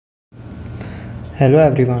Hello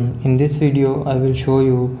everyone, in this video I will show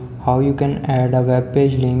you how you can add a web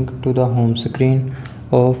page link to the home screen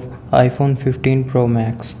of iPhone 15 Pro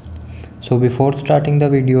Max. So before starting the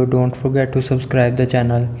video, don't forget to subscribe the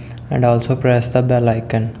channel and also press the bell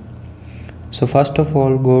icon. So first of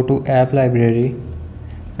all, go to App Library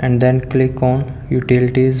and then click on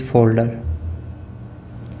Utilities folder.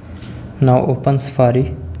 Now open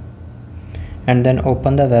Safari and then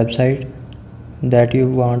open the website that you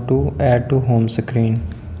want to add to home screen.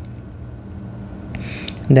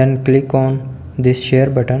 Then click on this share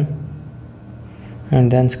button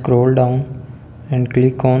and then scroll down and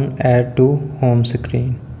click on add to home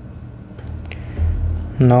screen.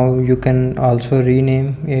 Now you can also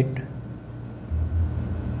rename it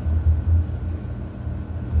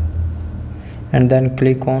and then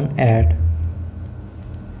click on add.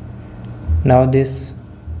 Now this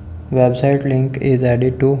website link is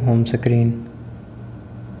added to home screen.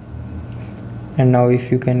 And now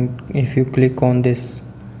if you click on this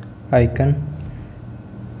icon,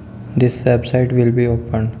 this website will be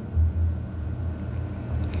opened.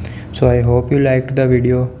 So I hope you liked the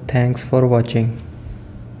video. Thanks for watching.